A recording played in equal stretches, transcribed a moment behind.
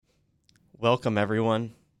Welcome,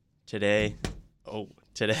 everyone. Today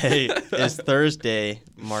is Thursday,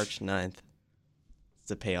 March 9th. It's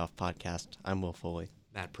the Payoff Podcast. I'm Will Foley.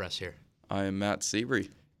 Matt Press here. I am Matt Seabury.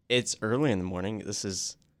 It's early in the morning. This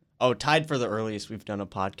is, tied for the earliest we've done a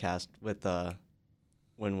podcast with, our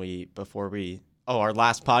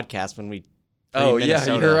last podcast when we Oh, yeah,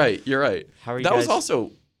 Minnesota. you're right. How are you that guys?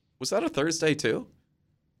 was that a Thursday too?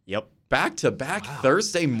 Yep. Back-to-back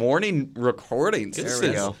Thursday morning recordings. There This we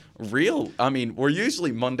is go. real. I mean, we're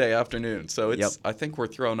usually Monday afternoon, so Yep. I think we're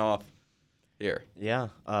thrown off here. Yeah.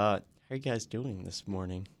 How are you guys doing this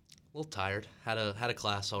morning? A little tired. Had a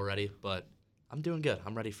class already, but I'm doing good.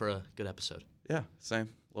 I'm ready for a good episode. Yeah, same.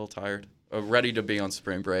 A little tired. Ready to be on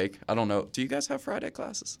spring break. I don't know. Do you guys have Friday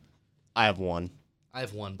classes? I have one. I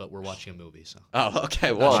have one, but we're watching a movie, so. Oh,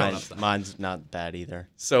 okay. Well, Shut up. Mine's not bad either.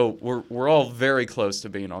 so we're all very close to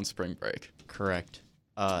being on spring break. Correct.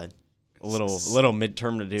 A little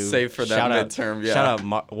midterm to do. Save for that Shout out- midterm, yeah. Shout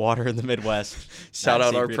out Water in the Midwest. Shout Matt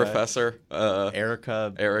out our Seabury, professor,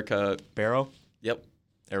 Erica Barrow. Barrow.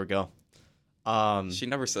 There we go. She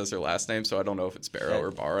never says her last name, so I don't know if it's Barrow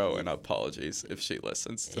or Barrow, and apologies if she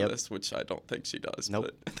listens to Yep. this, which I don't think she does.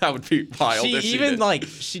 Nope. But that would be wild She if she even did.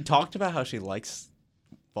 she talked about how she likes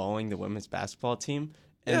following the women's basketball team,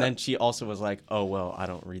 and Yeah. then she also was like, "Oh well, I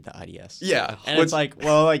don't read the IDS." Yeah. and it's like,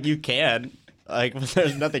 well, you can.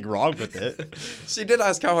 There's nothing wrong with it. She did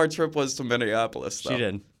ask how our trip was to Minneapolis, though. She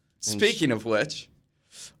did. Speaking of which,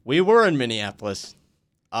 We were in Minneapolis.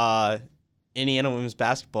 Indiana women's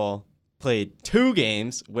basketball played 2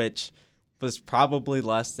 games, which was probably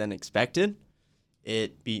less than expected.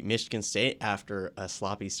 It beat Michigan State after a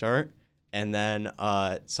sloppy start, and then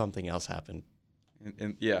something else happened.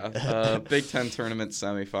 Big Ten tournament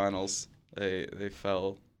semifinals. They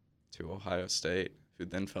fell to Ohio State, who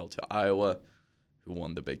then fell to Iowa, who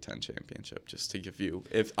won the Big Ten championship. Just to give you,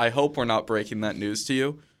 I hope we're not breaking that news to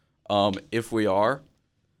you. If we are,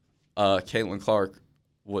 Caitlin Clark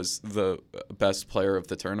was the best player of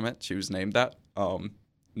the tournament. She was named that.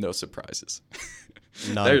 No surprises.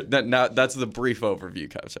 None. That's the brief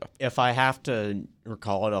overview, catch up. If I have to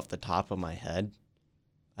recall it off the top of my head,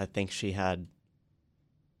 I think she had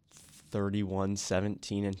 31,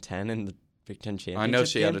 17, and 10 in the Big Ten championship. I know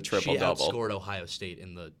she had a game. triple-double. She outscored Ohio State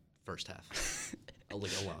in the first half.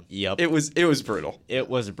 Alone. Yep. It was brutal. It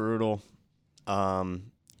was brutal.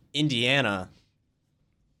 Indiana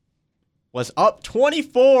was up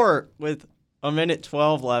 24 with a minute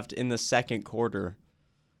 12 left in the second quarter,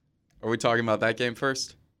 Are we talking about that game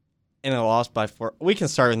first? and it lost by 4. We can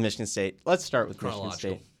start with Michigan State. Let's start with Michigan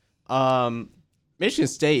Chronological. State. Michigan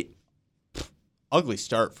State, ugly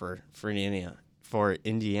start for Indiana. For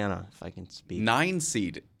Indiana, if I can speak. 9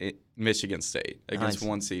 seed Michigan State against Nice.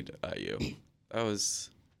 1 seed IU. That was,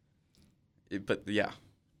 but yeah.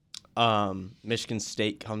 Michigan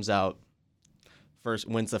State comes out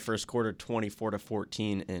wins the first quarter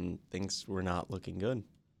 24-14, and things were not looking good.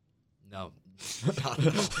 No, not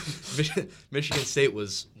at all. Michigan State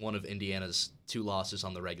was one of Indiana's 2 losses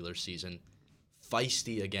on the regular season.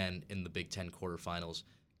 Feisty again in the Big Ten quarterfinals.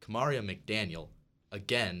 Kamaria McDaniel,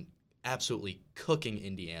 again, absolutely cooking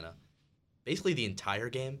Indiana. Basically the entire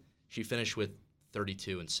game, she finished with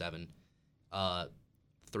 32 and 7.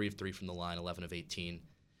 3 of 3 from the line, 11 of 18.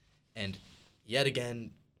 And yet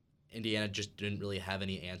again, Indiana just didn't really have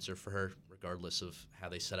any answer for her, regardless of how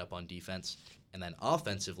they set up on defense. And then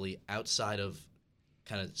offensively, outside of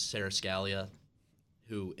kind of Sarah Scalia,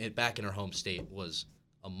 who back in her home state was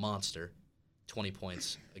a monster, 20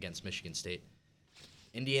 points against Michigan State,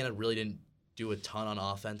 Indiana really didn't do a ton on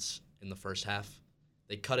offense in the first half.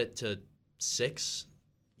 They cut it to 6.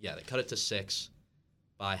 Yeah, they cut it to 6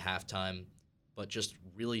 by halftime, but just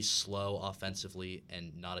really slow offensively,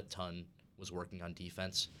 and not a ton was working on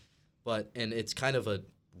defense. And it's kind of a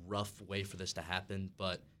rough way for this to happen,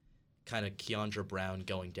 but kind of Keandra Brown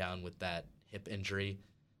going down with that hip injury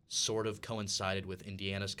sort of coincided with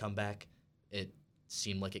Indiana's comeback. It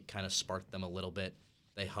seemed like it kind of sparked them a little bit.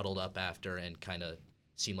 They huddled up after and kind of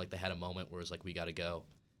seemed like they had a moment where it was like, we got to go.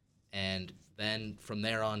 And then from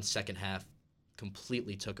there on, second half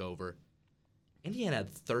completely took over. Indiana had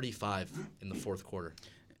 35 in the fourth quarter.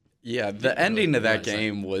 Yeah, the ending of that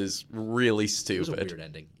game was really It stupid. was a weird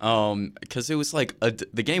ending. Because it was like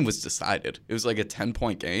the game was decided. It was like a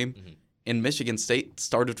 10-point game, and Michigan State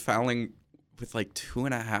started fouling with like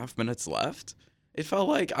 2.5 minutes left. It felt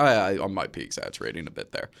like I might be exaggerating a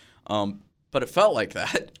bit there, but it felt like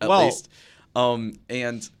that at least.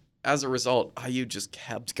 And as a result, IU just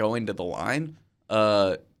kept going to the line.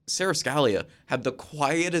 Sarah Scalia had the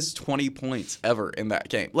quietest 20 points ever in that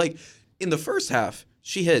game. Like, in the first half,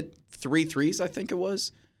 she hit 3 threes, I think it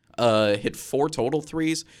was. hit 4 total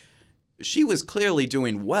threes. She was clearly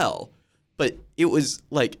doing well, but it was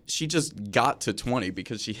like she just got to 20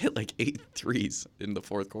 because she hit like 8 threes in the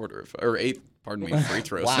fourth quarter, or 8, pardon me, free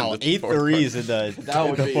throws. Wow, in the 8 fourth threes quarter.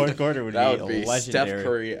 in the fourth quarter would be legendary. Steph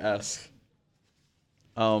Curry-esque.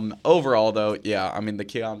 Overall, though, yeah, I mean, the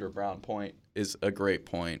Keandra Brown point is a great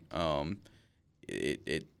point.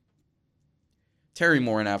 Terry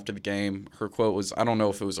Morin after the game, her quote was, I don't know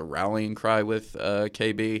if it was a rallying cry with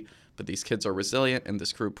KB, but these kids are resilient, and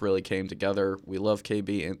this group really came together. We love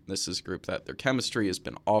KB, and this is a group that their chemistry has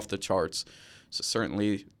been off the charts. So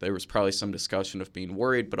certainly there was probably some discussion of being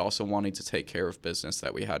worried, but also wanting to take care of business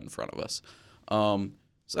that we had in front of us. So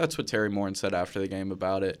that's what Terry Morin said after the game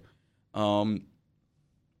about it.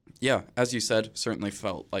 Yeah, as you said, certainly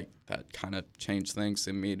felt like that kind of changed things.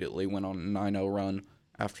 Immediately went on a 9-0 run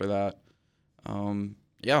after that.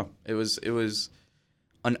 Yeah, it was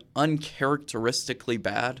an uncharacteristically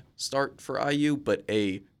bad start for IU, but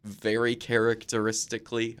a very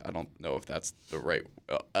characteristically, I don't know if that's the right,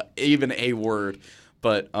 even a word,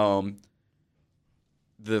 but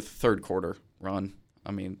the third quarter run.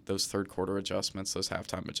 I mean, those third quarter adjustments, those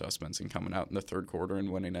halftime adjustments, and coming out in the third quarter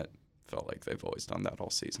and winning it felt like they've always done that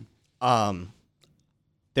all season.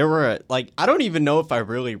 There were, I don't even know if I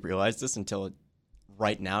really realized this until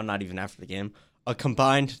right now, not even after the game, a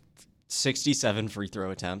combined 67 free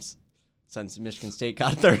throw attempts since Michigan State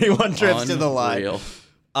got 31 trips to the line.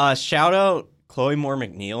 Shout out Chloe Moore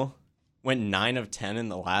McNeil, went 9 of 10 in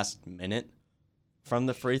the last minute from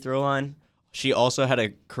the free throw line. She also had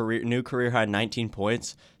a new career high 19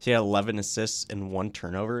 points. She had 11 assists and 1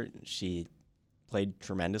 turnover. She played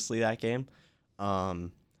tremendously that game.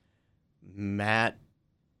 Matt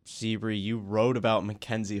Seabury, you wrote about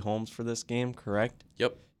Mackenzie Holmes for this game, correct?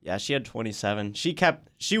 Yep. Yeah, she had 27. She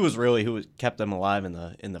was really who kept them alive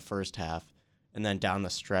in the first half, and then down the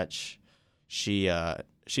stretch, she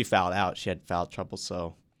fouled out. She had foul trouble,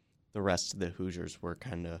 so the rest of the Hoosiers were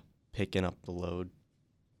kind of picking up the load.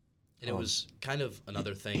 And it was kind of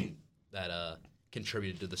another thing that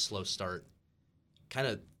contributed to the slow start. Kind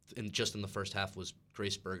of in the first half was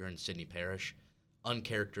Grace Berger and Sydney Parrish.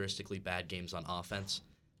 Uncharacteristically bad games on offense.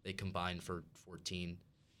 They combined for 14.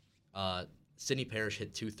 Sydney Parrish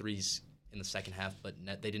hit 2 threes in the second half, but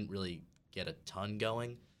they didn't really get a ton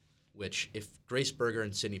going, which if Grace Berger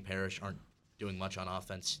and Sydney Parrish aren't doing much on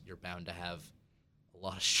offense, you're bound to have a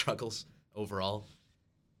lot of struggles overall.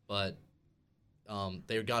 But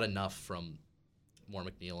they got enough from Moore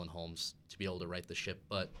McNeil and Holmes to be able to right the ship,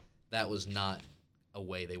 but that was not a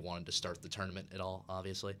way they wanted to start the tournament at all,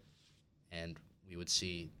 obviously. And we would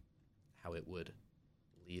see how it would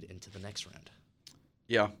lead into the next round.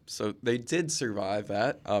 Yeah, so they did survive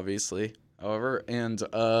that, obviously, however, and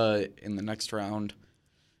in the next round,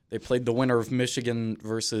 they played the winner of Michigan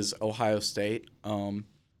versus Ohio State,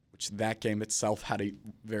 which that game itself had a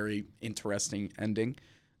very interesting ending,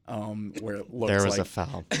 where it looked there was a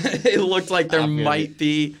foul. It looked like there might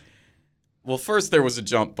be, well, first there was a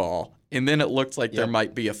jump ball, and then it looked like there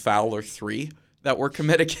might be a foul or 3 that were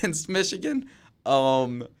committed against Michigan.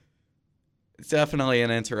 It's definitely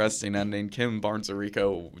an interesting ending. Kim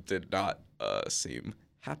Barnes-Arico did not seem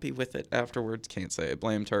happy with it afterwards. Can't say I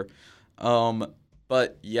blamed her.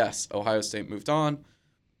 But yes, Ohio State moved on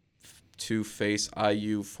to face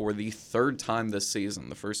IU for the 3rd time this season.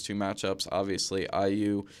 The first 2 matchups, obviously,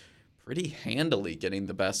 IU pretty handily getting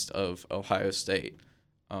the best of Ohio State.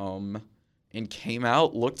 And came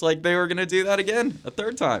out, looked like they were going to do that again, a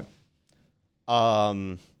 3rd time.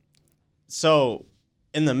 So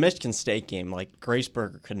in the Michigan State game, Grace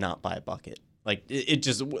Berger could not buy a bucket. It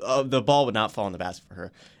just the ball would not fall in the basket for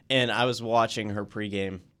her. And I was watching her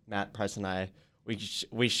pregame. Matt Price and I,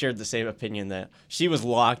 we shared the same opinion that she was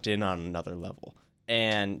locked in on another level.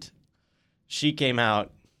 And she came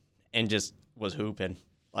out and just was hooping.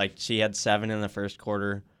 She had 7 in the first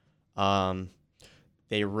quarter.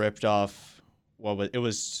 They ripped off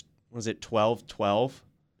was it 12-12?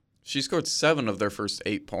 She scored 7 of their first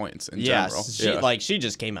 8 points in general. She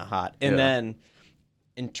just came out hot. And then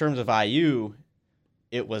in terms of IU,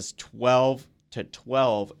 it was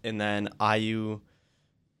 12-12, and then IU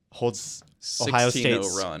holds Ohio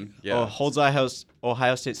State's run. Holds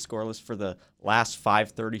Ohio State scoreless for the last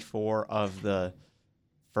 5:34 of the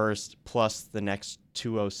first plus the next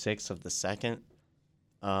 2:06 of the second.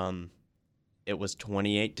 It was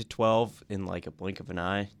 28-12 in a blink of an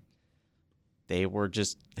eye. They were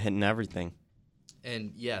just hitting everything.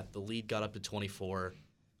 And, yeah, the lead got up to 24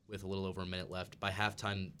 with a little over a minute left. By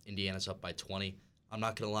halftime, Indiana's up by 20. I'm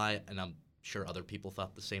not going to lie, and I'm sure other people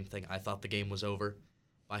thought the same thing. I thought the game was over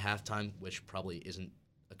by halftime, which probably isn't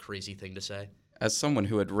a crazy thing to say. As someone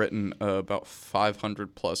who had written about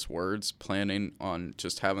 500 plus words, planning on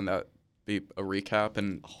just having that be a recap,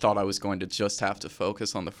 and thought I was going to just have to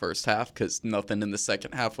focus on the first half because nothing in the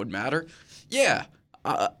second half would matter. Yeah,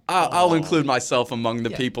 I'll include myself among the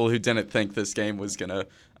people who didn't think this game was gonna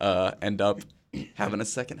end up having a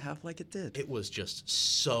second half like it did. It was just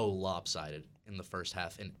so lopsided in the first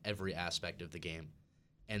half in every aspect of the game.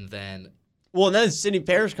 And then Sidney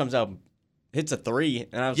Parrish comes out, hits a 3,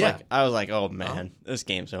 and I was like, oh man, this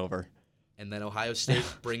game's over. And then Ohio State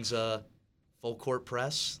brings a full court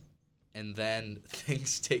press, and then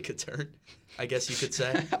things take a turn, I guess you could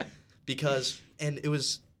say. And it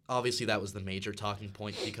was, obviously that was the major talking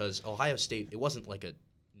point, because Ohio State, it wasn't like a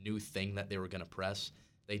new thing that they were going to press.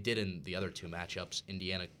 They did in the other 2 matchups.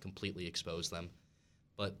 Indiana completely exposed them.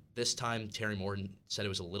 But this time, Terry Morton said it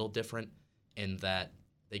was a little different in that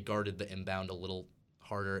they guarded the inbound a little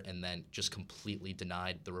harder and then just completely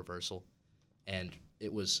denied the reversal. And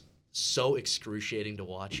it was so excruciating to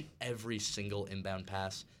watch every single inbound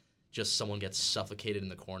pass. Just someone gets suffocated in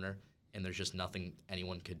the corner, and there's just nothing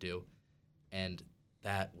anyone could do. And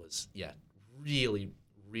that was, really,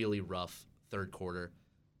 really rough third quarter.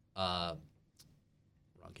 Wrong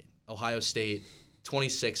game. Ohio State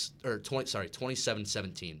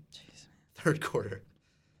 27-17. Third quarter.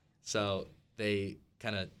 So they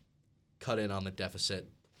kind of cut in on the deficit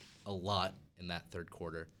a lot in that third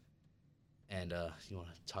quarter. And you want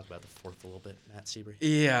to talk about the fourth a little bit, Matt Seabury?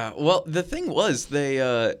 Yeah. Well, the thing was they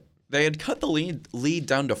had cut the lead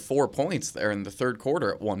down to 4 points there in the third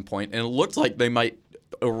quarter at one point, and it looked like they might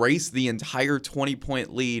erase the entire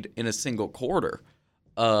 20-point lead in a single quarter.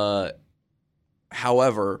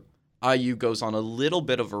 However, IU goes on a little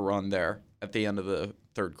bit of a run there at the end of the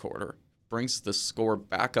third quarter, brings the score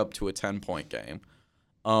back up to a 10-point game.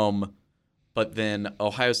 But then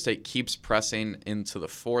Ohio State keeps pressing into the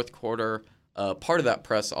fourth quarter. Part of that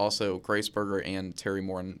press also, Graceberger and Terry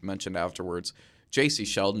Morton mentioned afterwards, J.C.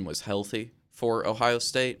 Sheldon was healthy for Ohio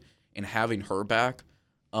State, and having her back,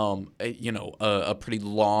 a pretty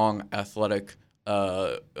long, athletic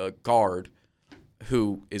guard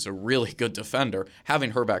who is a really good defender,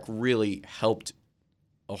 having her back really helped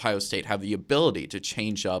Ohio State have the ability to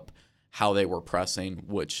change up how they were pressing,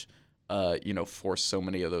 which forced so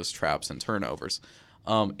many of those traps and turnovers.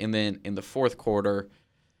 And then in the fourth quarter,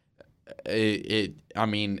 I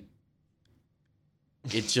don't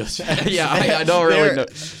really know.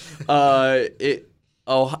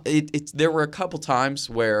 There were a couple times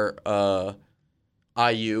where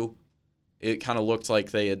IU, it kind of looked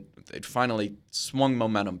like they'd finally swung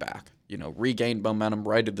momentum back, regained momentum,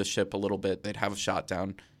 righted the ship a little bit. They'd have a shot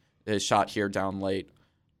here down late.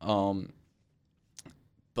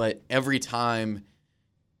 But every time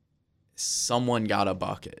someone got a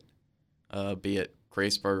bucket, be it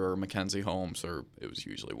Graceberger or Mackenzie Holmes, or it was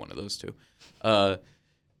usually one of those two, it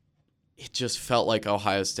just felt like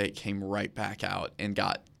Ohio State came right back out and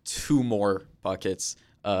got 2 more buckets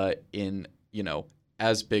in,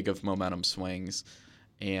 as big of momentum swings.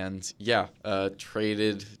 And,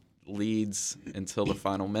 traded leads until the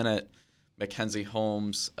final minute. Mackenzie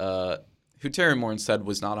Holmes, who Terry Morton said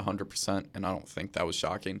was not 100%, and I don't think that was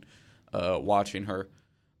shocking watching her.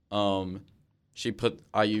 She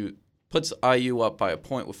puts IU up by a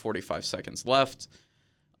point with 45 seconds left,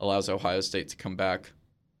 allows Ohio State to come back,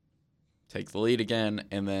 take the lead again,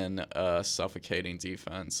 and then suffocating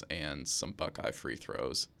defense and some Buckeye free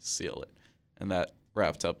throws seal it. And that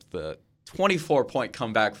wrapped up the 24-point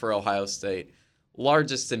comeback for Ohio State.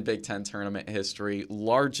 Largest in Big Ten tournament history,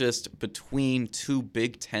 largest between 2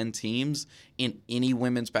 Big Ten teams in any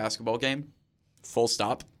women's basketball game, full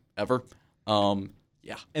stop, ever. And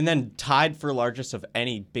then tied for largest of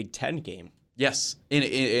any Big Ten game. Yes, in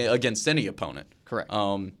against any opponent. Correct.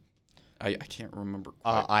 I can't remember.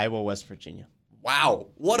 Iowa, West Virginia. Wow,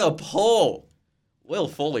 what a pull! Will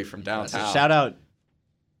Foley from downtown. Shout out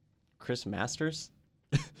Chris Masters.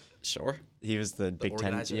 Sure. He was the Big Ten.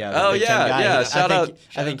 organizer. Yeah. Oh, Big Ten yeah, guy. yeah. I Shout out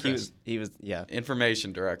think Chris. he was. Yeah.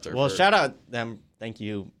 Information director. Well, shout out them. Thank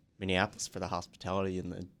you, Minneapolis, for the hospitality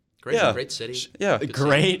and the Great city. Yeah.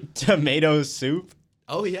 great tomato soup.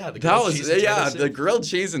 Oh, yeah. The grilled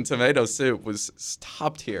cheese and tomato soup was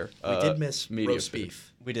top tier. We did miss media roast food,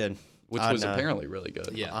 beef. We did, which was apparently really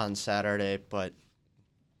good. Yeah. on Saturday, but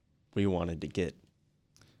we wanted to get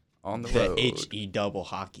On the the road. HE double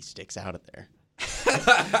hockey sticks out of there.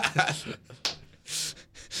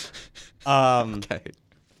 Okay.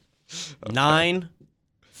 9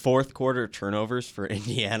 fourth quarter turnovers for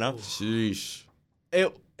Indiana. Sheesh.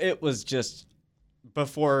 It was just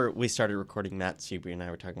before we started recording. Matt Seabury and I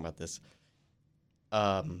were talking about this.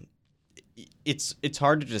 It's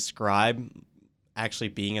hard to describe actually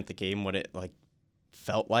being at the game what it like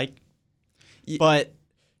felt like. Ye- But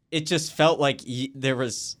it just felt like there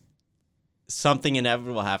was something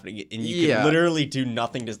inevitable happening, and you Yeah. could literally do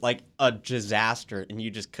nothing to like a disaster, and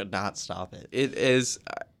you just could not stop it. It is.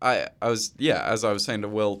 I was as I was saying to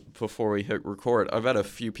Will before we hit record. I've had a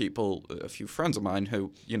few friends of mine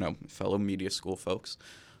who fellow media school folks,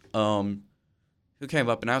 who came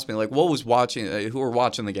up and asked me like, what was watching? Who were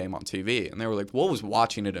watching the game on TV, and they were like, what was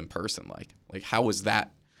watching it in person like? Like how was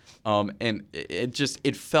that? And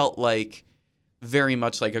it felt like very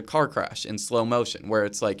much like a car crash in slow motion, where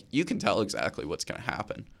it's like you can tell exactly what's going to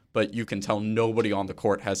happen, but you can tell nobody on the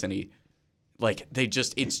court has any. Like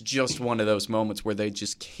it's just one of those moments where they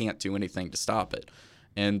just can't do anything to stop it.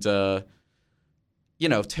 And,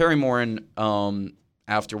 Terry Morin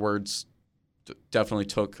afterwards definitely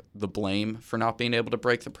took the blame for not being able to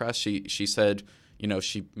break the press. She said,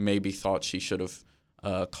 she maybe thought she should have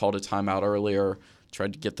called a timeout earlier,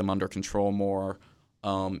 tried to get them under control more.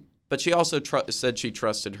 But she also said she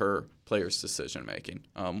trusted her players' decision-making,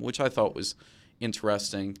 which I thought was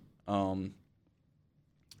interesting.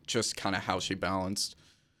 Just kind of how she balanced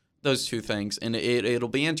those two things. And it'll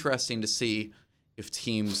be interesting to see if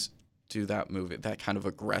teams do that kind of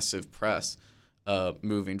aggressive press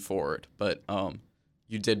moving forward. But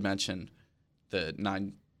you did mention the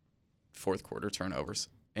 9 fourth quarter turnovers.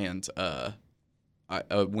 And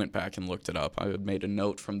I went back and looked it up. I had made a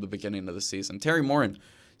note from the beginning of the season. Terry Morin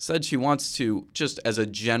said she wants to, just as a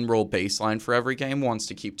general baseline for every game, wants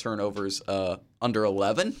to keep turnovers under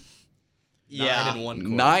 11. 9 in 1 quarter.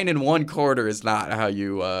 9 in 1 quarter is not how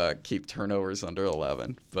you keep turnovers under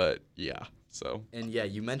 11. But yeah, so. And yeah,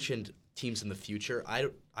 you mentioned teams in the future.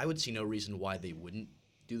 I would see no reason why they wouldn't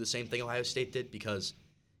do the same thing Ohio State did, because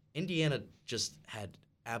Indiana just had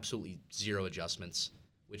absolutely zero adjustments,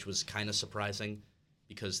 which was kind of surprising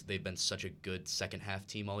because they've been such a good second half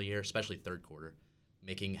team all year, especially third quarter,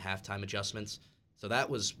 making halftime adjustments. So that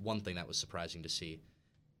was one thing that was surprising to see.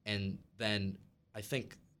 And then I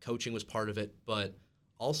think coaching was part of it, but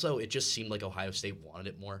also it just seemed like Ohio State wanted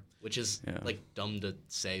it more, which is like dumb to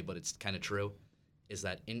say, but it's kind of true, is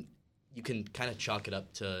that you can kind of chalk it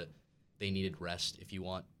up to they needed rest if you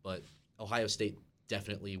want, but Ohio State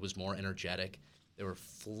definitely was more energetic. They were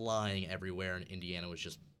flying everywhere, and Indiana was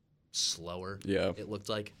just slower, it looked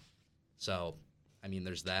like. So, I mean,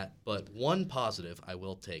 there's that. But one positive I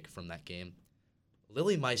will take from that game,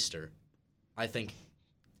 Lily Meister, I think,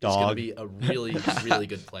 is going to be a really, really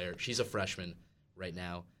good player. She's a freshman right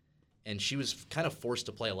now, and she was kind of forced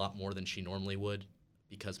to play a lot more than she normally would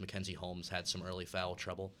because Mackenzie Holmes had some early foul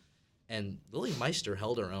trouble. And Lily Meister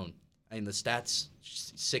held her own. I mean, the stats,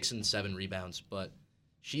 6 and 7 rebounds, but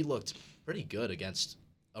she looked pretty good against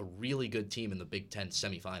a really good team in the Big Ten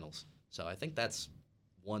semifinals. So I think that's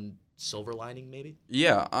one silver lining, maybe.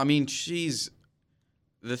 Yeah, I mean,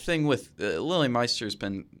 the thing with Lily Meister's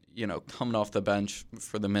been, coming off the bench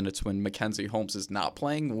for the minutes when Mackenzie Holmes is not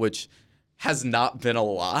playing, which has not been a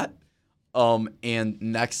lot. And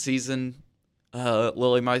next season,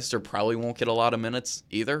 Lily Meister probably won't get a lot of minutes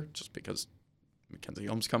either, just because Mackenzie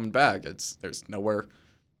Holmes coming back. There's nowhere.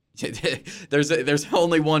 There's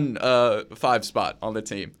only one 5 spot on the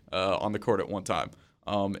team on the court at one time.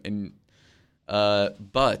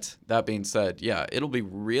 But that being said, yeah, it'll be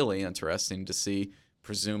really interesting to see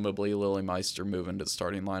presumably Lily Meister move into the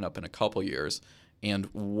starting lineup in a couple years and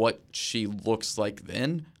what she looks like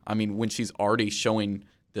then. I mean, when she's already showing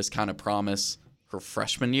this kind of promise her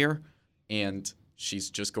freshman year and she's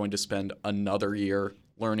just going to spend another year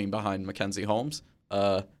learning behind Mackenzie Holmes.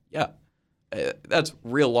 That's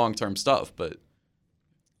real long-term stuff, but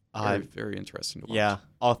very, very interesting to watch. Yeah,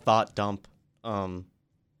 I'll thought dump. I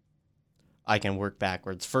can work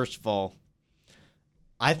backwards. First of all,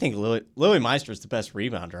 I think Lily Meister is the best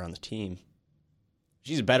rebounder on the team.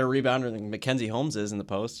 She's a better rebounder than Mackenzie Holmes is in the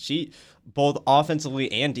post. She, both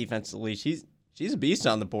offensively and defensively, she's a beast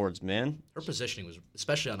on the boards, man. Her positioning was,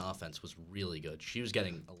 especially on offense, was really good. She was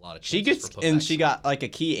getting a lot of chances for putbacks. And she got like a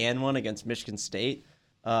key and one against Michigan State.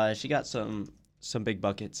 She got some big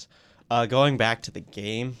buckets. Going back to the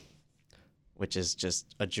game, which is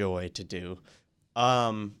just a joy to do.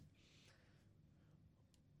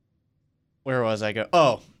 Where was I go?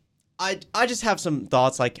 Oh, I just have some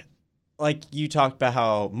thoughts like you talked about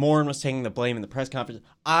how Morin was taking the blame in the press conference.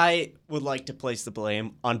 I would like to place the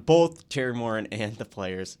blame on both Terry Morin and the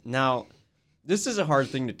players. Now, this is a hard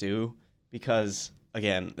thing to do because,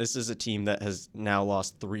 again, this is a team that has now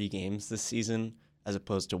lost 3 games this season as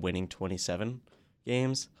opposed to winning 27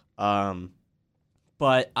 games.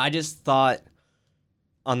 But I just thought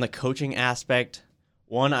on the coaching aspect,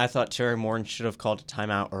 One, I thought Terry Morton should have called a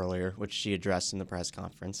timeout earlier, which she addressed in the press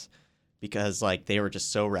conference, because like they were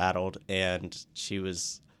just so rattled, and she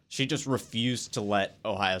just refused to let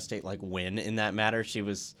Ohio State like win in that matter. She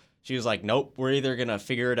was like, nope, we're either gonna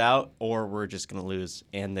figure it out or we're just gonna lose,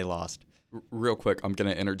 and they lost. Real quick, I'm going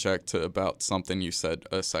to interject about something you said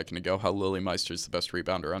a second ago, how Lily Meister is the best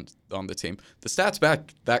rebounder on the team. The stats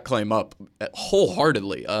back that claim up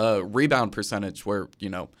wholeheartedly. Rebound percentage where,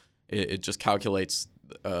 it just calculates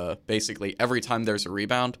basically every time there's a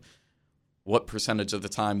rebound, what percentage of the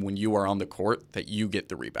time when you are on the court that you get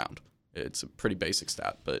the rebound. It's a pretty basic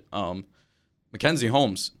stat. But Mackenzie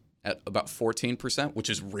Holmes at about 14%, which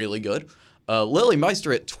is really good. Lily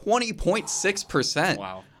Meister at 20.6%.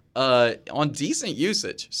 Wow. On decent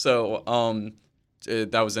usage. So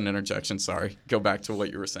that was an interjection. Sorry. Go back to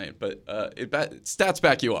what you were saying. But stats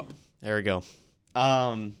back you up. There we go.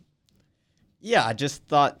 Yeah, I just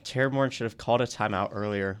thought Terry Morton should have called a timeout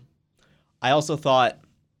earlier. I also thought,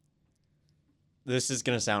 this is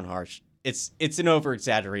going to sound harsh, it's an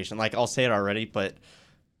over-exaggeration. Like, I'll say it already, but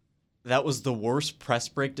that was the worst press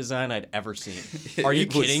break design I'd ever seen. Are you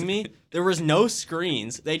kidding me? There was no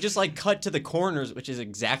screens. They just like cut to the corners, which is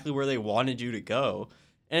exactly where they wanted you to go.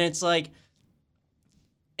 And it's like,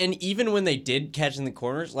 and even when they did catch in the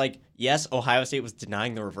corners, like, yes, Ohio State was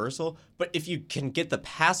denying the reversal, but if you can get the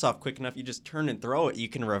pass off quick enough, you just turn and throw it, you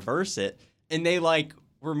can reverse it. And they like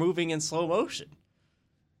were moving in slow motion.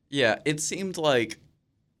 Yeah, it seemed like,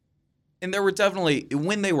 and there were definitely,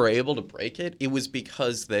 when they were able to break it, it was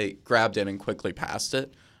because they grabbed it and quickly passed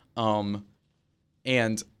it. And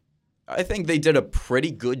I think they did a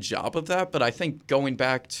pretty good job of that. But I think going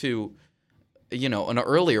back to, an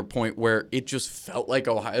earlier point where it just felt like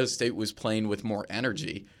Ohio State was playing with more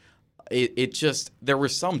energy, it just, there were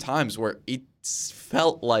some times where it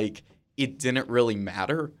felt like it didn't really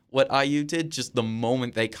matter what IU did. Just the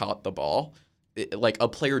moment they caught the ball, like a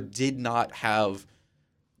player did not have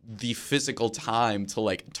the physical time to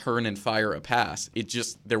like turn and fire a pass.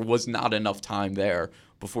 There was not enough time there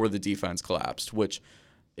before the defense collapsed, which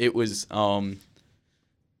it was, there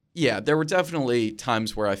were definitely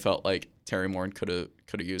times where I felt like Terry Morton could have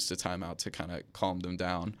used a timeout to kind of calm them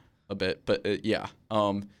down a bit. But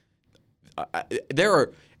there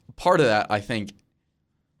are part of that. I think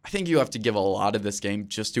you have to give a lot of this game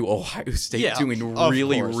just to Ohio State doing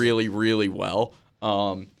really, really, really well.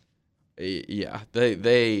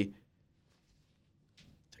 This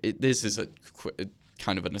is a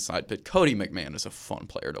kind of an aside, but Cody McMahon is a fun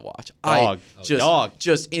player to watch.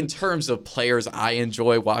 Just in terms of players I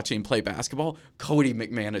enjoy watching play basketball, Cody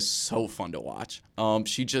McMahon is so fun to watch.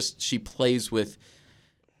 She plays with,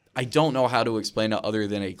 I don't know how to explain it other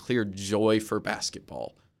than a clear joy for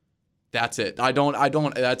basketball. That's it.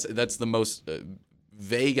 That's the most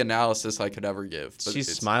vague analysis I could ever give. But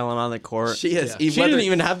she's smiling on the court. She is. She didn't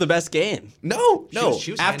even have the best game. No. She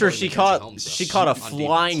was After she caught a defense.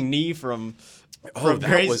 flying knee from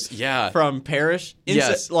Parrish.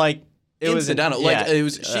 Yes. Like it incidental. was it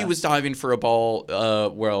was. She was diving for a ball.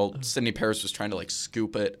 Sydney Parrish was trying to like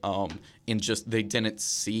scoop it. And just they didn't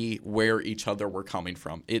see where each other were coming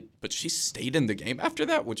from. But she stayed in the game after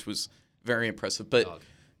that, which was very impressive. But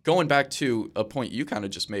going back to a point you kind of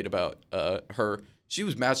just made about her, she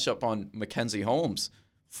was matched up on Mackenzie Holmes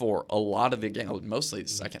for a lot of the game, mostly the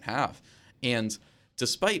second half. And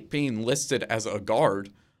despite being listed as a guard,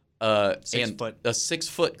 a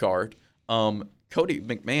 6-foot guard, Cody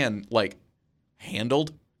McMahon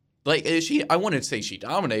handled, I wouldn't say she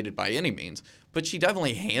dominated by any means, but she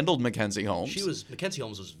definitely handled Mackenzie Holmes. Mackenzie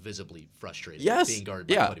Holmes was visibly frustrated being guarded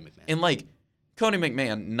by Cody McMahon. And Cody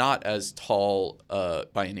McMahon, not as tall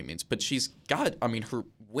by any means, but she's got, her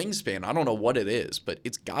wingspan, I don't know what it is, but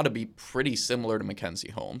it's got to be pretty similar to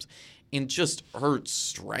Mackenzie Holmes. And just her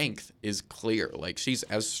strength is clear. She's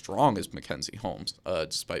as strong as Mackenzie Holmes,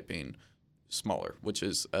 despite being smaller, which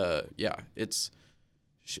is,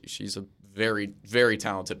 she's a very, very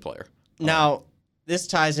talented player. Now, this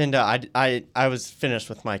ties into, I was finished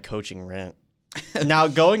with my coaching rant. Now,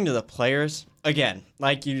 going to the players, again,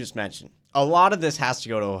 like you just mentioned, a lot of this has to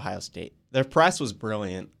go to Ohio State. Their press was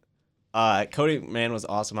brilliant. Cody McMahon was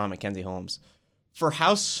awesome on Mackenzie Holmes. For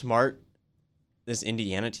how smart this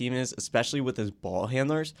Indiana team is, especially with his ball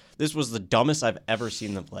handlers, this was the dumbest I've ever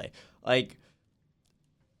seen them play.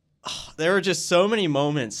 There were just so many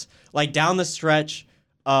moments, down the stretch,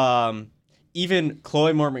 even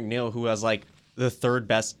Chloe Moore McNeil, who has, the third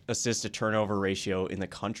best assist-to-turnover ratio in the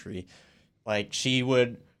country, she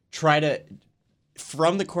would try to,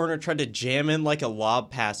 from the corner, try to jam in, a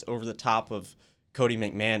lob pass over the top of Cody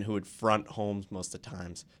McMahon, who would front Holmes most of the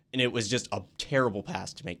times. And it was just a terrible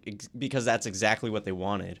pass to make because that's exactly what they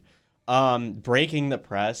wanted. Breaking the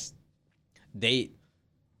press,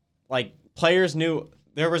 players knew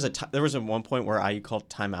there was at one point where IU called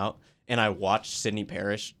timeout, and I watched Sidney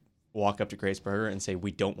Parrish walk up to Graceberger and say,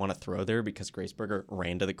 we don't want to throw there because Graceberger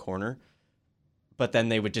ran to the corner. But then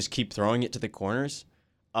they would just keep throwing it to the corners.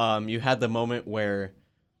 You had the moment where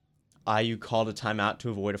IU called a timeout to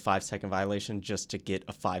avoid a 5-second violation just to get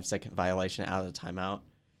a 5-second violation out of the timeout.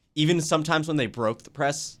 Even sometimes when they broke the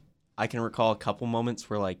press, I can recall a couple moments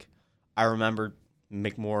where, like, I remember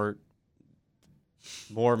McNeil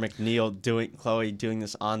doing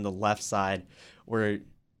this on the left side, where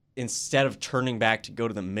instead of turning back to go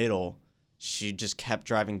to the middle, she just kept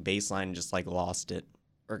driving baseline and just, like, lost it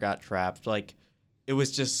or got trapped. Like, it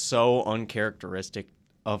was just so uncharacteristic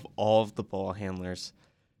of all of the ball handlers.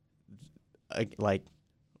 Like,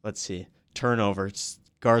 let's see, turnovers.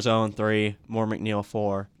 Garzone 3, Moore McNeil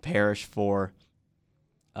 4, Parrish 4,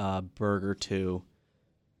 Berger 2,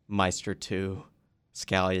 Meister 2,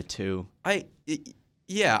 Scalia 2.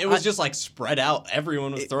 It was just like spread out.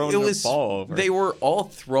 Everyone was throwing the ball over. They were all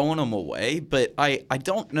throwing them away, but I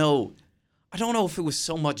don't know. I don't know if it was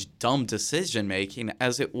so much dumb decision making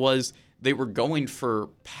as it was they were going for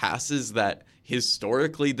passes that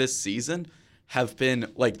historically this season have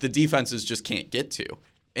been like the defenses just can't get to.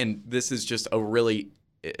 And this is just a really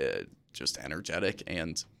just energetic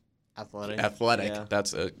and athletic.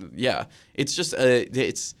 Yeah. It's just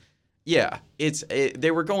they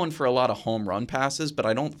were going for a lot of home run passes, but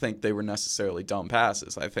I don't think they were necessarily dumb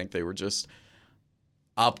passes. I think they were just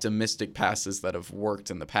optimistic passes that have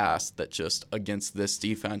worked in the past that just against this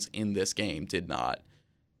defense in this game did not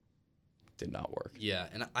work. Yeah,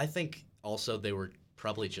 and I think also they were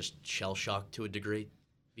probably just shell-shocked to a degree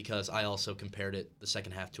because I also compared it the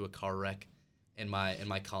second half to a car wreck in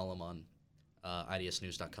my column on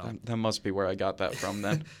IDSnews.com. That must be where I got that from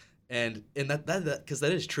then. and that because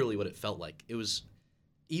that is truly what it felt like. It was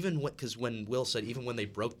because when Will said even when they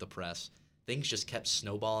broke the press, things just kept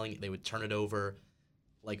snowballing. They would turn it over,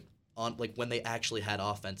 like when they actually had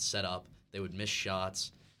offense set up, they would miss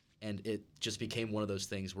shots, and it just became one of those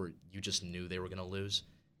things where you just knew they were going to lose.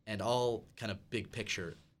 And all kind of big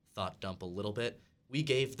picture thought dump a little bit. We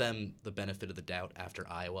gave them the benefit of the doubt after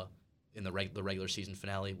Iowa in the regular season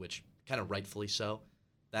finale, which kind of rightfully so.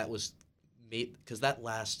 That was made because that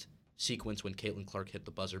last sequence when Caitlin Clark hit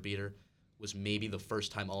the buzzer beater was maybe the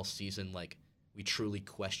first time all season like we truly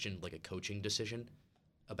questioned like a coaching decision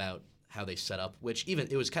about how they set up, which even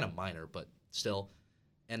it was kind of minor, but still.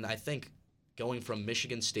 And I think going from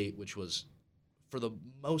Michigan State, which was for the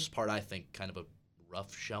most part, I think kind of a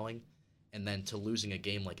rough showing, and then to losing a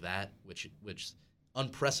game like that, which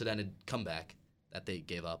unprecedented comeback that they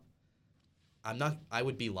gave up. I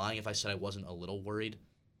would be lying if I said I wasn't a little worried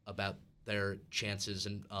about their chances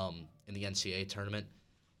in the NCAA tournament.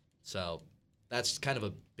 So that's kind of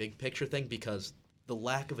a big picture thing because the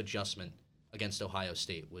lack of adjustment against Ohio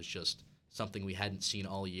State was just something we hadn't seen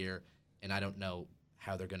all year, and I don't know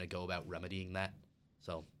how they're going to go about remedying that.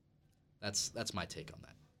 So that's my take on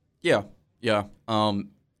that. Yeah.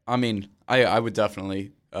 I mean, I would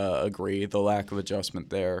definitely agree. The lack of adjustment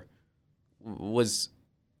there was,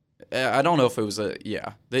 I don't know if it was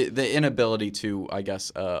the inability to, I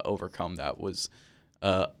guess, overcome that was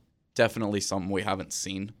definitely something we haven't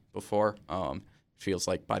seen before. Feels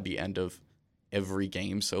like by the end of every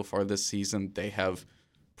game so far this season, they have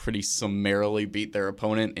pretty summarily beat their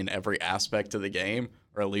opponent in every aspect of the game,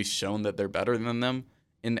 or at least shown that they're better than them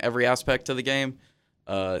in every aspect of the game.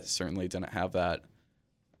 Certainly didn't have that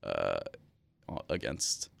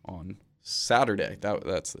on Saturday.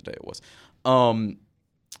 That's the day it was.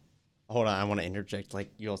 Hold on, I want to interject.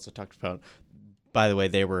 Like you also talked about, by the way,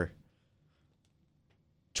 they were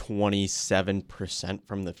 27%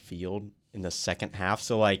 from the field in the second half.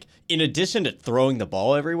 So like, in addition to throwing the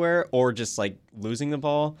ball everywhere or just like losing the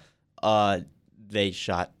ball, they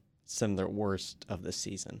shot some of their worst of the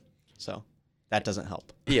season. So that doesn't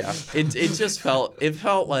help. Yeah, it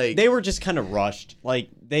felt like they were just kind of rushed. Like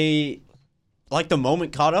the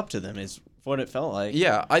moment caught up to them is what it felt like.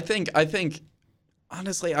 Yeah, I think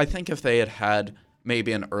honestly, I think if they had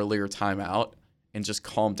maybe an earlier timeout and just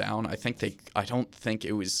calmed down, I don't think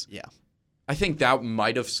it was. Yeah. I think that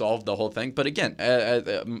might have solved the whole thing. But again,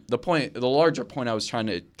 the larger point I was trying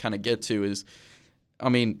to kind of get to is, I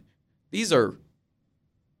mean, these are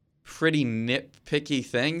pretty nitpicky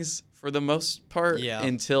things for the most part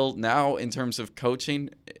until now in terms of coaching.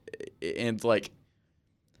 And like,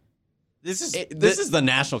 This is the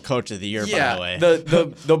national coach of the year, by the way.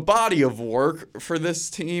 the body of work for this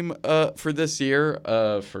team, for this year,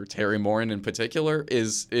 for Terry Morin in particular,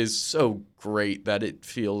 is so great that it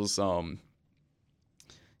feels, I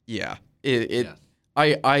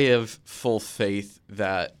have full faith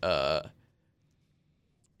that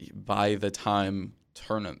by the time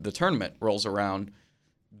the tournament rolls around,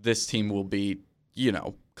 this team will be,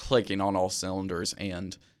 clicking on all cylinders,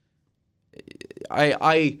 and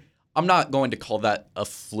I'm not going to call that a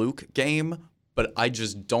fluke game, but I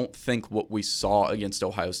just don't think what we saw against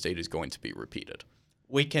Ohio State is going to be repeated.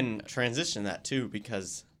 We can transition that too,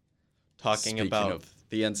 because Speaking about of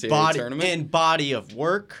the NCAA tournament and body of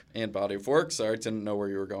work. Sorry, didn't know where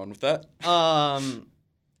you were going with that.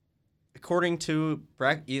 According to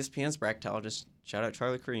ESPN's bracketologist, shout out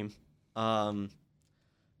Charlie Cream,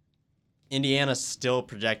 Indiana's still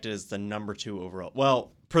projected as the number 2 overall.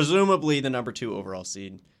 Well, presumably the number 2 overall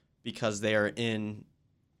seed, because they are in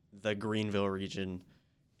the Greenville region.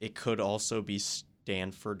 It could also be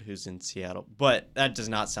Stanford, who's in Seattle, but that does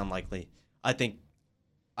not sound likely. I think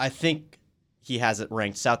he has it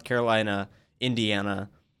ranked South Carolina, Indiana.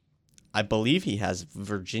 I believe he has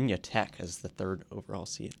Virginia Tech as the 3rd overall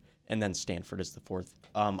seed, and then Stanford is the 4th.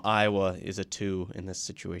 Iowa is a 2 in this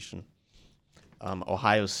situation.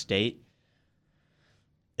 Ohio State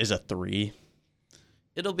is a 3.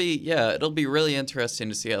 It'll be really interesting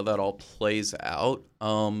to see how that all plays out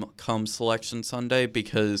come Selection Sunday,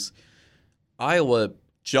 because Iowa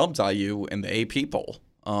jumped IU in the AP poll.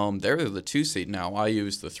 They're the 2 seed now. IU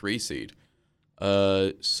is the 3 seed.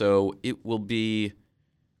 So it will be,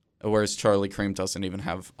 whereas Charlie Cream doesn't even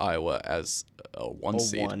have Iowa as a 1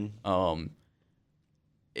 seed. 1.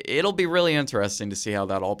 It'll be really interesting to see how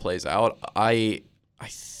that all plays out. I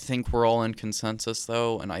think we're all in consensus,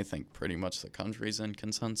 though, and I think pretty much the country's in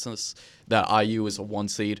consensus that IU is a 1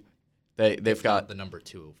 seed. They've got the number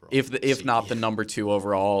 2 overall. If not the number 2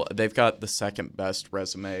 overall, they've got the 2nd best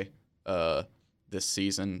resume this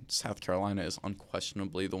season. South Carolina is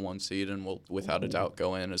unquestionably the 1 seed and will, without a doubt,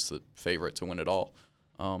 go in as the favorite to win it all.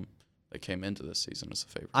 They came into this season as a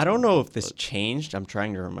favorite. I don't know if this changed. I'm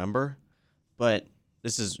trying to remember, but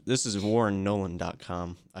this is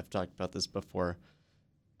WarrenNolan.com. I've talked about this before.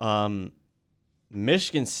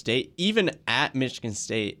 Michigan State, even at Michigan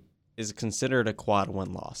State, is considered a quad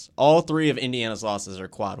 1 loss. All 3 of Indiana's losses are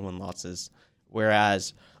quad 1 losses,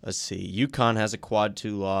 whereas, let's see, UConn has a quad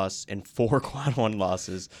 2 loss and 4 quad 1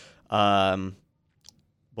 losses.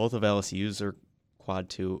 Both of LSU's are quad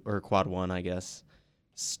 2 or quad 1, I guess.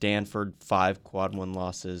 Stanford 5 quad 1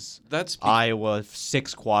 losses. Iowa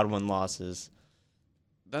 6 quad 1 losses.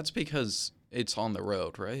 That's because it's on the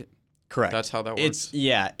road, right? Correct. That's how that works.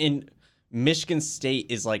 In Michigan State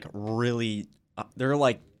is like really, they're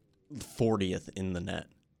like 40th in the net,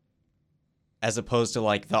 as opposed to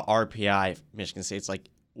like the RPI. Michigan State's like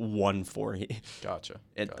 140. Gotcha.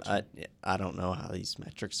 I don't know how these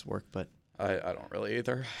metrics work, but I don't really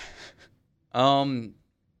either. But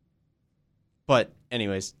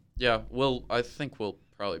anyways, yeah. I think we'll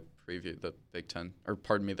probably preview the Big Ten, the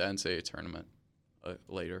NCAA tournament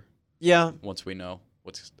later. Yeah. Once we know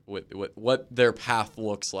what their path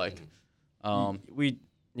looks like.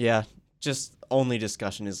 Just only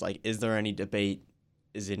discussion is like, is there any debate?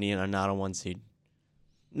 Is Indiana not a 1 seed?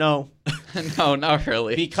 No. No, not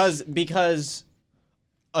really. Because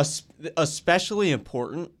especially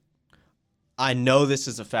important, I know this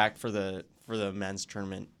is a fact for the men's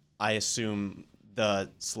tournament. I assume the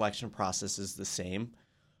selection process is the same.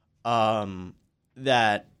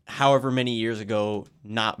 That however many years ago,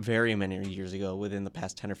 not very many years ago, within the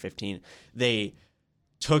past 10 or 15, they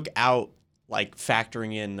took out like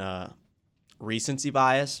factoring in recency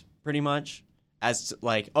bias pretty much as to,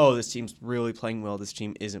 like, oh, this team's really playing well, this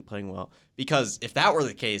team isn't playing well. Because if that were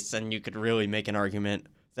the case, then you could really make an argument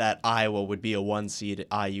that Iowa would be a 1 seed,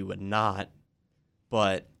 IU would not.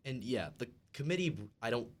 But the committee, I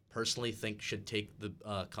don't personally think should take the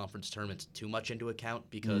conference tournaments too much into account,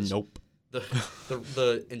 because nope.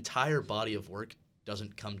 The entire body of work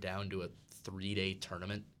doesn't come down to a 3-day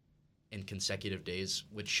tournament in consecutive days,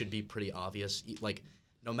 which should be pretty obvious. Like,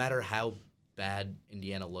 no matter how bad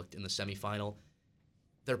Indiana looked in the semifinal,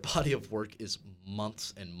 their body of work is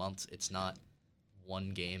months and months. It's not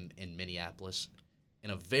one game in Minneapolis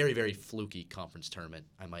in a very, very fluky conference tournament,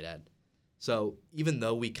 I might add. So even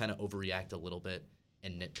though we kind of overreact a little bit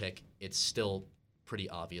and nitpick, it's still pretty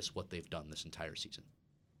obvious what they've done this entire season.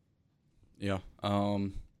 Yeah, I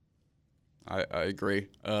agree.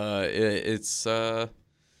 It's I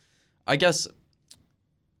guess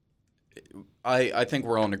I think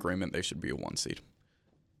we're all in agreement they should be a 1 seed.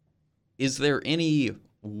 Is there any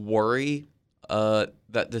worry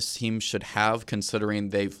that this team should have, considering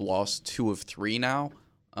they've lost 2 of 3 now?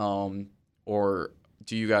 Or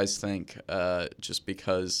do you guys think just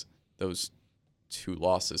because those 2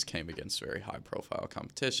 losses came against very high-profile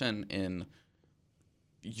competition in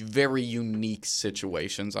very unique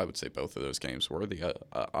situations? I would say both of those games were the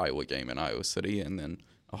Iowa game in Iowa City and then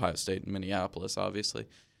Ohio State and Minneapolis, obviously.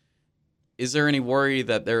 Is there any worry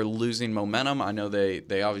that they're losing momentum? I know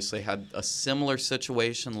they obviously had a similar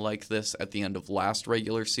situation like this at the end of last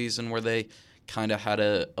regular season where they kind of had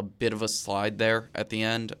a bit of a slide there at the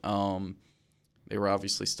end. They were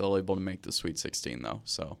obviously still able to make the Sweet 16, though.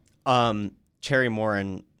 So, Cherry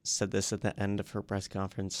Morin said this at the end of her press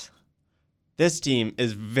conference. This team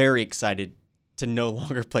is very excited to no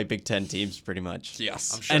longer play Big Ten teams, pretty much.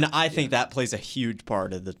 yes. I'm sure. And I think that plays a huge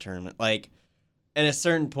part of the tournament. Like, at a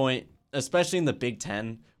certain point, especially in the Big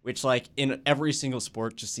Ten, which, like, in every single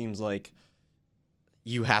sport just seems like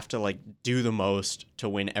you have to, like, do the most to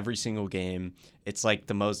win every single game. It's, like,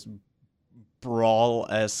 the most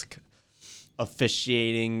brawl-esque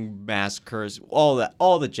officiating massacres, all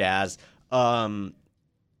the jazz.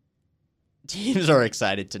 Teams are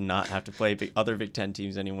excited to not have to play other Big Ten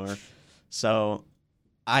teams anymore. So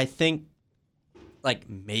I think, like,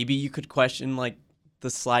 maybe you could question, like, the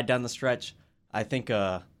slide down the stretch. I think,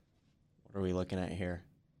 what are we looking at here?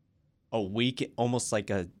 A week, almost like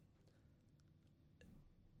I'm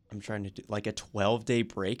trying to do, like, a 12-day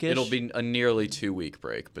break-ish? It'll be a nearly 2-week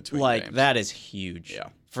break between like, games. that is huge. Yeah.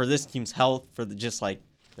 For this team's health, for just, like,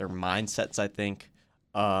 their mindsets, I think.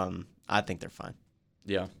 I think they're fine.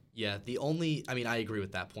 Yeah. Yeah, I agree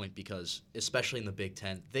with that point because, especially in the Big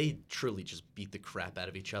Ten, they truly just beat the crap out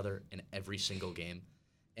of each other in every single game.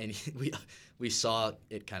 And we saw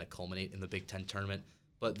it kind of culminate in the Big Ten tournament.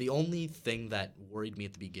 But the only thing that worried me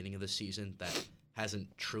at the beginning of the season that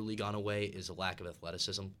hasn't truly gone away is a lack of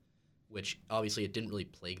athleticism, which obviously it didn't really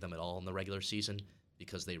plague them at all in the regular season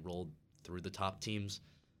because they rolled through the top teams.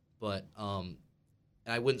 But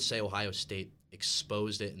I wouldn't say Ohio State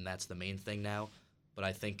exposed it, and that's the main thing now. But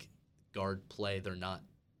I think guard play, they're not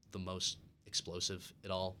the most explosive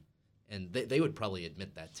at all. And they would probably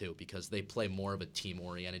admit that too because they play more of a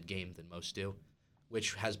team-oriented game than most do,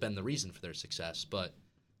 which has been the reason for their success. But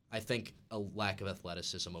I think a lack of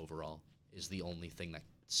athleticism overall is the only thing that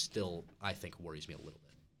still, I think, worries me a little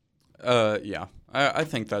bit. Yeah. I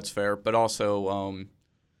think that's fair. But also,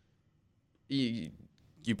 you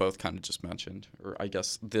both kind of just mentioned, or I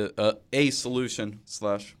guess the a solution /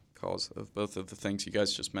 cause of both of the things you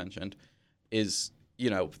guys just mentioned is,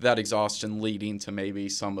 that exhaustion leading to maybe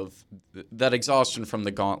some of that exhaustion from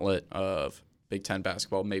the gauntlet of Big Ten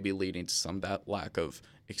basketball, maybe leading to some of that lack of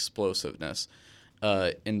explosiveness.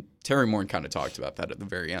 And Terry Moore kind of talked about that at the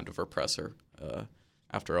very end of her presser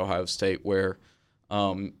after Ohio State, where,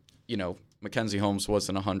 Mackenzie Holmes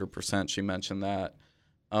wasn't 100%. She mentioned that.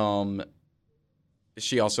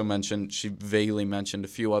 She vaguely mentioned a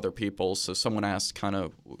few other people. So someone asked kind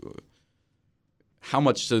of, how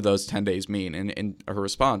much do those 10 days mean? And in her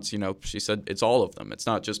response, she said, it's all of them. It's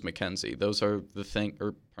not just Mackenzie. Those are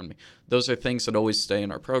those are things that always stay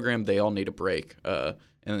in our program. They all need a break. And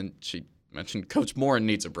then she mentioned Coach Morin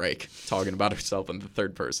needs a break, talking about herself in the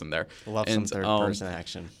third person there. Love some third person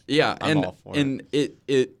action. Yeah. I'm all for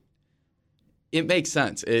it. It makes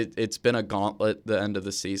sense. It's been a gauntlet the end of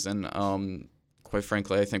the season. Quite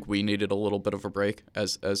frankly, I think we needed a little bit of a break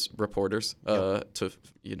as reporters.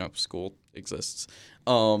 School exists,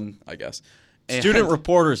 I guess. Student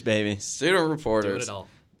reporters, baby. Student reporters. Do it all.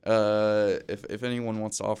 If anyone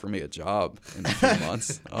wants to offer me a job in a few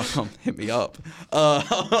months, hit me up.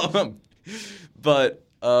 But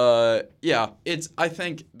I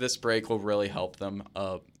think this break will really help them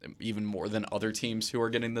even more than other teams who are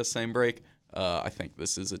getting this same break. I think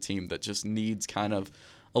this is a team that just needs kind of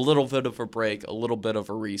a little bit of a break, a little bit of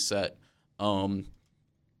a reset. And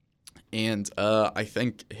I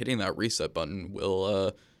think hitting that reset button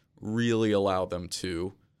will really allow them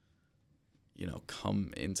to,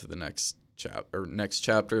 come into the next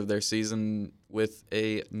chapter of their season with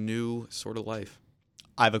a new sort of life.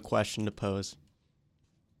 I have a question to pose.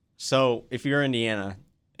 So, if you're Indiana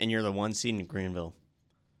and you're the 1 seed in Greenville,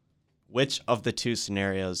 which of the 2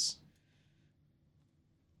 scenarios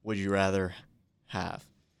would you rather have?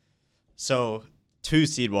 So, 2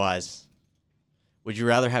 seed wise, would you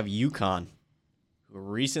rather have UConn, who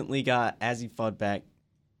recently got Azzi Fudd back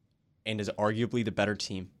and is arguably the better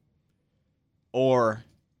team, or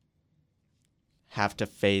have to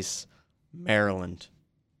face Maryland?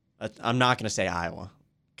 I'm not going to say Iowa,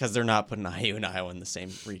 because they're not putting IU and Iowa in the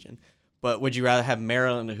same region. But would you rather have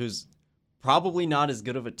Maryland, who's probably not as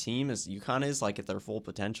good of a team as UConn is, like at their full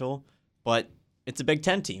potential, but it's a Big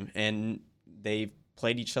Ten team, and they've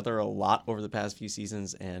played each other a lot over the past few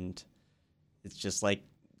seasons, and it's just like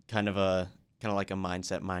kind of like a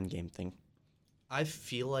mindset, mind game thing. I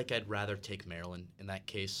feel like I'd rather take Maryland in that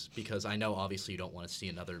case because I know obviously you don't want to see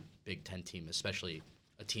another Big Ten team, especially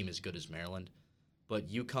a team as good as Maryland. But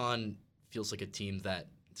UConn feels like a team that,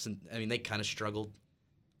 I mean, they kind of struggled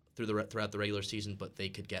throughout the regular season, but they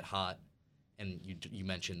could get hot. And you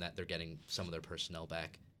mentioned that they're getting some of their personnel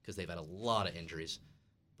back because they've had a lot of injuries.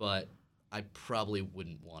 But I probably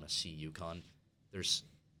wouldn't want to see UConn. There's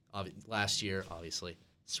last year, obviously,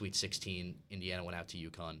 Sweet 16, Indiana went out to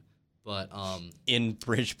UConn. But in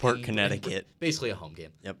Bridgeport, Connecticut. Basically a home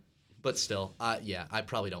game. Yep. But still, yeah, I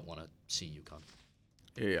probably don't want to see UConn.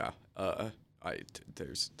 Yeah. I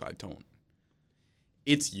don't.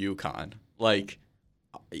 It's UConn. Like,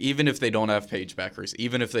 even if they don't have Paige Beckers,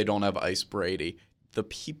 even if they don't have Ice Brady, the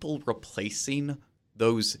people replacing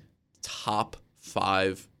those top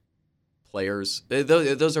 5 players,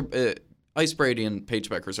 those are Ice Brady and Paige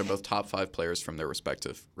Beckers are both top 5 players from their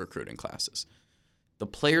respective recruiting classes. The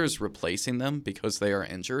players replacing them because they are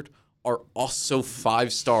injured are also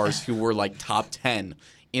 5 stars who were like top 10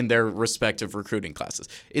 in their respective recruiting classes.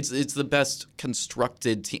 It's the best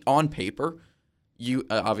constructed team on paper. You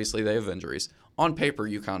obviously they have injuries. On paper,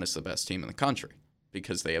 UConn is the best team in the country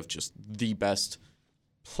because they have just the best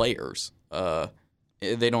players.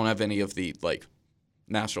 They don't have any of the like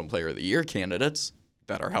National Player of the Year candidates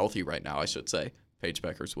that are healthy right now, I should say. Paige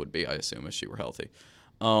Beckers would be, I assume, if she were healthy.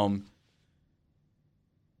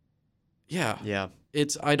 Yeah.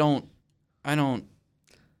 I don't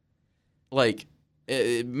like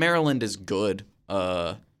Maryland is good,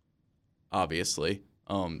 obviously.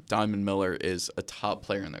 Diamond Miller is a top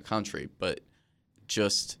player in the country, but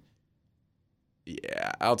just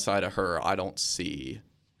outside of her, I don't see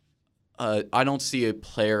a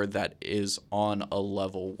player that is on a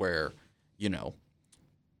level where,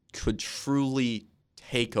 could truly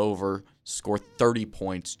take over, score 30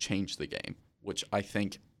 points, change the game, which I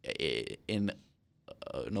think in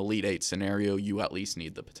an Elite Eight scenario, you at least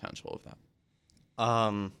need the potential of that.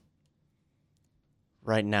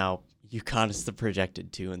 Right now, UConn is the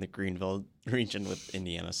projected 2 in the Greenville region with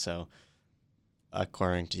Indiana, so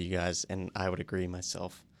according to you guys, and I would agree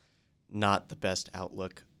myself, not the best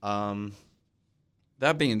outlook.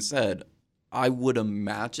 That being said, I would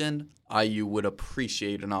imagine IU would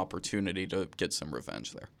appreciate an opportunity to get some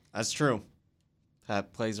revenge there. That's true.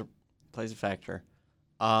 That plays a factor.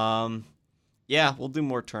 Yeah, we'll do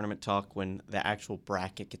more tournament talk when the actual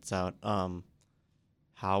bracket gets out.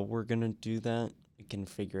 How we're gonna do that, we can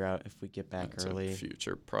figure out if we get back That's early. A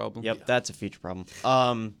future problem. Yep, that's a future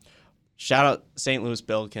problem. Shout out St. Louis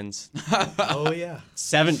Billikens. Oh yeah,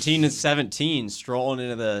 17-17, strolling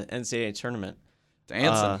into the NCAA tournament.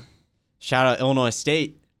 Dancing. Shout out Illinois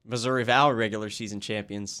State, Missouri Valley regular season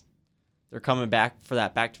champions. They're coming back for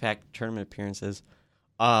that back-to-back tournament appearances.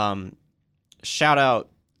 Shout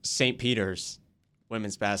out St. Peter's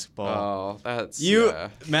women's basketball. Oh, that's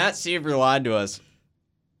Matt Seaver lied to us.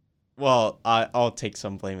 Well, I'll take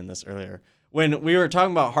some blame in this earlier. When we were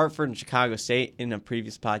talking about Hartford and Chicago State in a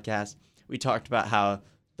previous podcast, we talked about how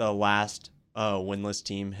the last winless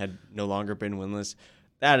team had no longer been winless.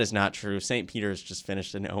 That is not true. St. Peter's just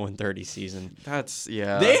finished an 0-30 season.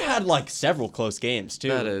 They had like several close games too,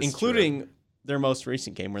 That is including true. their most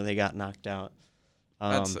recent game where they got knocked out.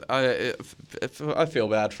 I feel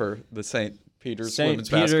bad for the St. Peter's St. women's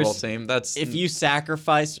Peter's, basketball team. That's if you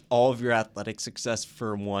sacrifice all of your athletic success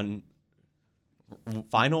for one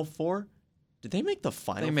Final Four. Did they make the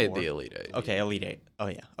Final Four? They made the Elite Eight. Okay, Elite Eight. Oh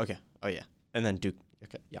yeah. Okay. Oh yeah. And then Duke.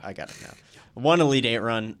 Okay. Yeah, I got it now. One Elite Eight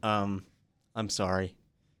run. I'm sorry.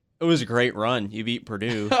 It was a great run. You beat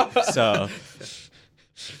Purdue. So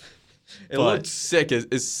it looked sick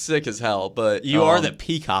as hell, but you are the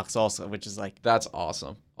Peacocks also, which is like that's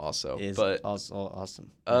awesome. Also, but also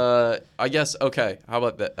awesome. I guess okay. How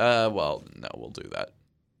about that? Well, no, we'll do that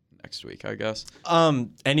next week, I guess.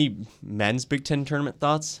 Any men's Big Ten tournament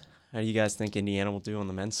thoughts? How do you guys think Indiana will do on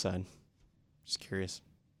the men's side? Just curious.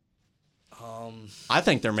 I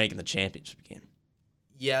think they're making the championship game.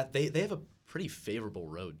 Yeah, they have a pretty favorable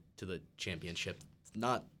road to the championship.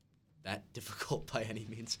 Not that difficult by any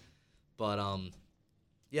means, but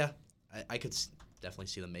yeah, I could definitely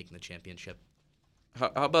see them making the championship. How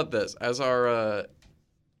about this? As our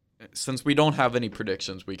since we don't have any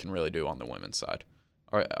predictions we can really do on the women's side,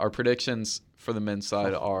 our predictions for the men's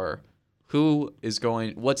side are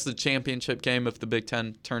what's the championship game of the Big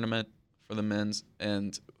Ten tournament for the men's,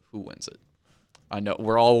 and who wins it? I know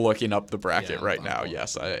we're all looking up the bracket right now.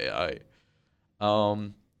 Yes,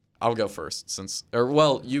 I'll go first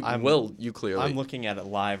you clearly. I'm looking at it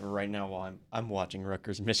live right now while I'm watching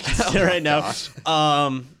Rutgers Michigan State right now.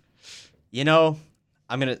 You know,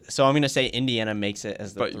 I'm gonna say Indiana makes it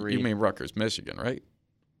as the but 3. you mean Rutgers, Michigan, right?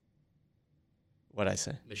 What'd I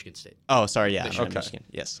say? Michigan State. Oh, sorry. Yeah, Michigan. I'm Okay. Michigan.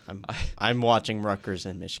 Yes, I'm watching Rutgers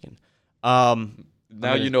and Michigan.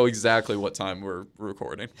 Now you know exactly what time we're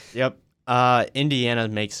recording. Yep. Indiana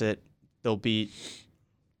makes it. They'll beat.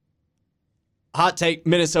 Hot take: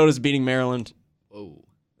 Minnesota's beating Maryland. Whoa.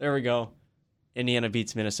 There we go. Indiana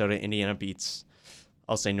beats Minnesota. Indiana beats.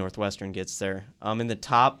 I'll say Northwestern gets there. In the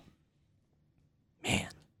top. Man.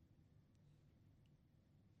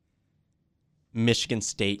 Michigan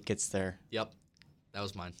State gets there. Yep. That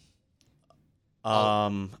was mine.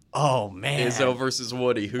 Oh man. Izzo versus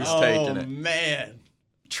Woody. Who's taking it? Oh man.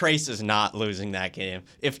 Trace is not losing that game.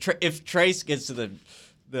 If Trace gets to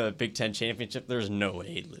the Big Ten championship, there's no way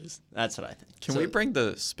he'd lose. That's what I think. Can we bring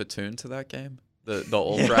the spittoon to that game? The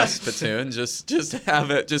old brass spittoon. Just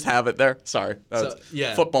have it there. Sorry. That's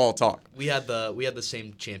football talk. We had the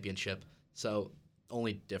same championship. So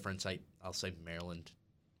only difference I'll say Maryland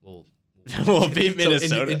will We'll beat Minnesota.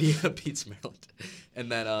 So Indiana beats Maryland,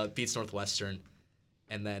 and then beats Northwestern,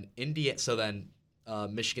 and then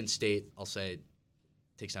Michigan State. I'll say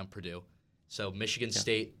takes down Purdue. So Michigan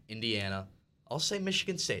State, Indiana. I'll say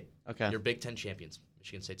Michigan State. Okay. Your Big Ten champions,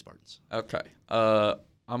 Michigan State Spartans. Okay. I'm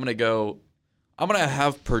gonna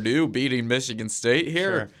have Purdue beating Michigan State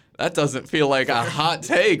here. Sure. That doesn't feel like a hot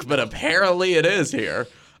take, but apparently it is here.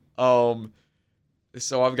 So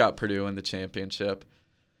I've got Purdue in the championship.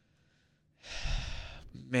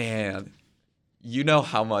 Man, you know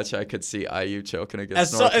how much I could see IU choking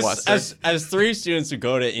against Northwestern. As 3 students who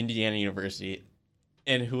go to Indiana University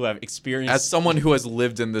and who have experienced... As someone who has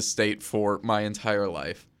lived in this state for my entire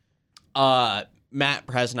life. Matt,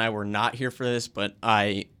 Prez, and I were not here for this, but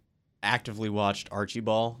I actively watched Archie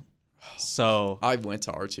Ball. So I went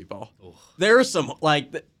to Archie Ball. there are some, there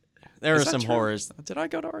Is are that some true? horrors. Did I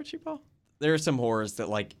go to Archie Ball? There are some horrors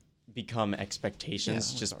that, become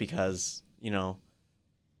expectations Yeah, just sorry. because,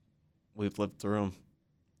 we've lived through them.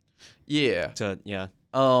 Yeah. Yeah.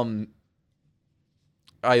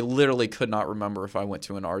 I literally could not remember if I went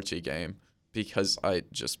to an Archie game because I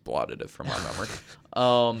just blotted it from my memory.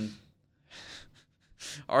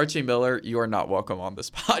 Archie Miller, you are not welcome on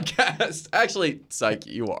this podcast. Actually, Psych,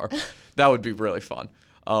 you are. That would be really fun.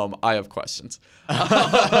 I have questions.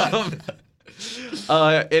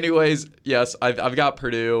 Anyways, yes, I've got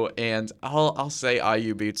Purdue, and I'll say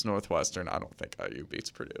IU beats Northwestern. I don't think IU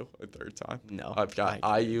beats Purdue a third time. No, I've got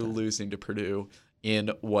I IU losing to Purdue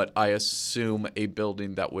in what I assume a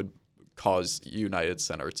building that would cause United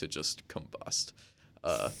Center to just combust.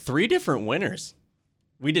 3 different winners.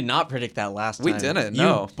 We did not predict that last time. We didn't,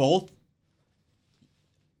 no.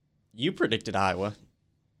 You predicted Iowa.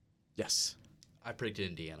 Yes. I predicted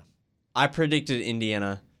Indiana. I predicted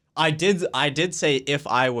Indiana. I did say if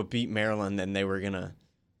Iowa beat Maryland, then they were gonna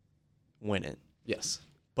win it. Yes.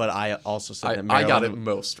 But I also said that I Maryland. got it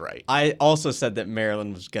most right. I also said that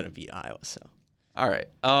Maryland was gonna beat Iowa. So All right.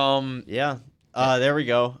 yeah. There we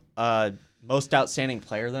go. Most outstanding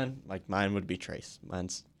player then, mine would be Trace.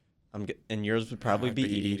 And yours would probably be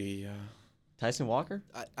Edie. Tyson Walker.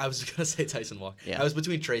 I was gonna say Tyson Walker. Yeah. I was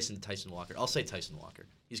between Trace and Tyson Walker. I'll say Tyson Walker.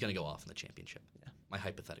 He's gonna go off in the championship. Yeah. My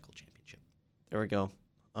hypothetical championship. There we go.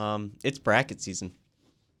 It's bracket season.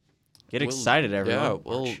 Get excited, everyone. Yeah,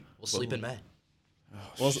 We'll sleep in May.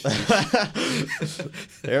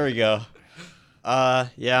 There we go.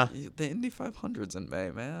 Yeah. The Indy 500's in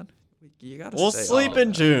May, man. You gotta. We'll stay sleep on in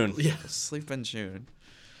that. June. Yeah. Sleep in June.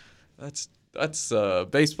 That's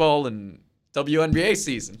baseball and WNBA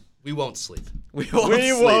season. We won't sleep. We won't We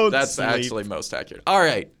sleep. won't That's sleep. actually most accurate. All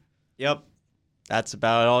right. Yep. That's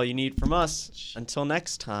about all you need from us. Until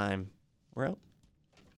next time, we're out.